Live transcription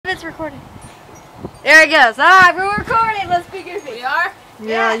it's recording. There it goes. Alright, we're recording. Let's be goofy. We are?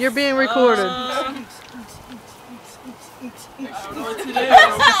 Yeah, you're being recorded. I don't know what to do. Not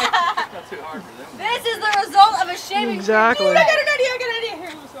too hard for them. This is the result of a shaving. Exactly. I got an idea. Here,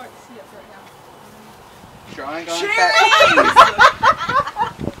 let me start to see us right now. Trying on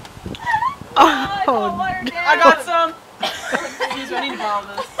Oh, I got some. Excuse me, I need to borrow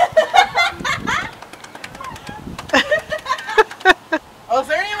this. Oh, is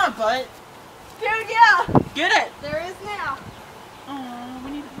there any in my butt? Dude, yeah. Get it. There is now. Oh,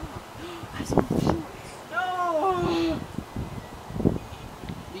 we need to I have some shorts. No.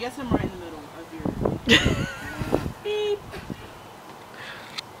 You got some right in the middle of your beep.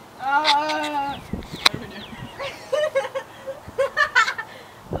 What do we do?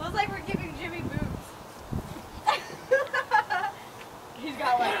 It looks like we're giving Jimmy boobs. He's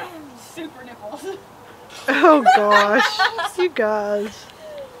got like super nipples. oh gosh, you guys.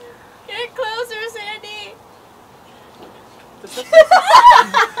 Get closer, Sandy.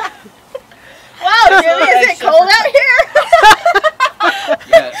 Wow, Jimmy, is it cold out here?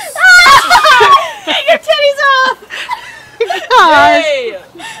 Yes. Take your titties off. Gosh. Yay.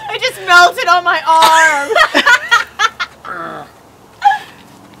 It just melted on my arm.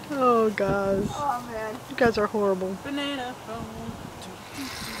 Oh gosh, Oh man. you guys are horrible. Banana phone.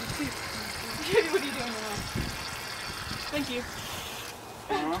 Jimmy, what are you doing now? Thank you.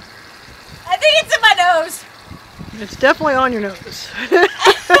 I think it's in my nose. It's definitely on your nose.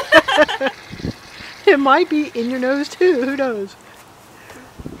 It might be in your nose too. Who knows?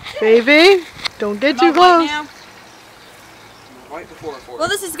 Baby, don't get too close. Right before 4. Well,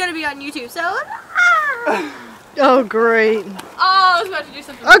 this is going to be on YouTube, so... Oh great. Oh, I was about to do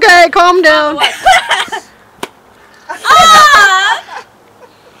something. Okay, calm down.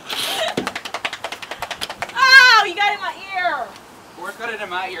 Oh, you got it in my ear. Or got it in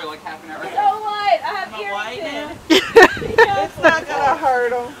my ear like half an hour So ago. what? I have Am I ear white now? It's not gonna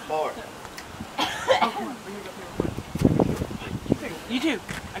hurt him. More. You too.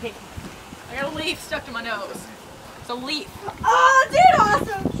 Okay. I got a leaf stuck to my nose. It's a leaf. Oh, dude,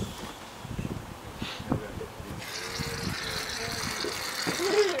 awesome.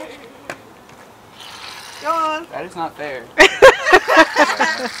 Go on. That is not fair.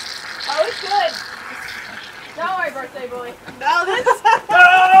 Oh, it's good. Don't worry, birthday boy. No, this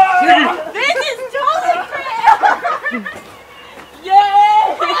This is totally fair.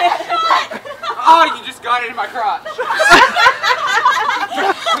 Yay! Oh, you just got it in my crotch.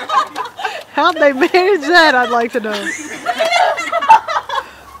 How'd they manage that? I'd like to know.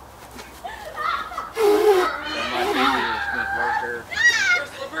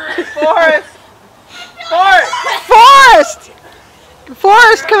 Forrest! Forrest!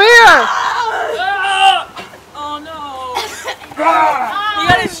 Forrest, come here! Oh no! You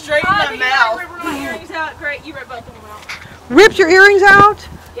got it straight in my mouth. Rip my earrings out. Great, you ripped both of them out. Ripped your earrings out?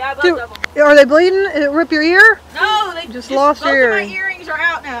 Yeah, both Dude, of them. are they bleeding? Did it rip your ear? No, they Just lost both your of my earring. earrings are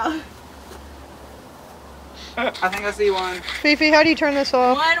out now. I think I see one. Fifi, how do you turn this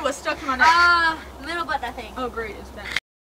off? One was stuck to my neck. Little button, I think. Oh, great, it's bent.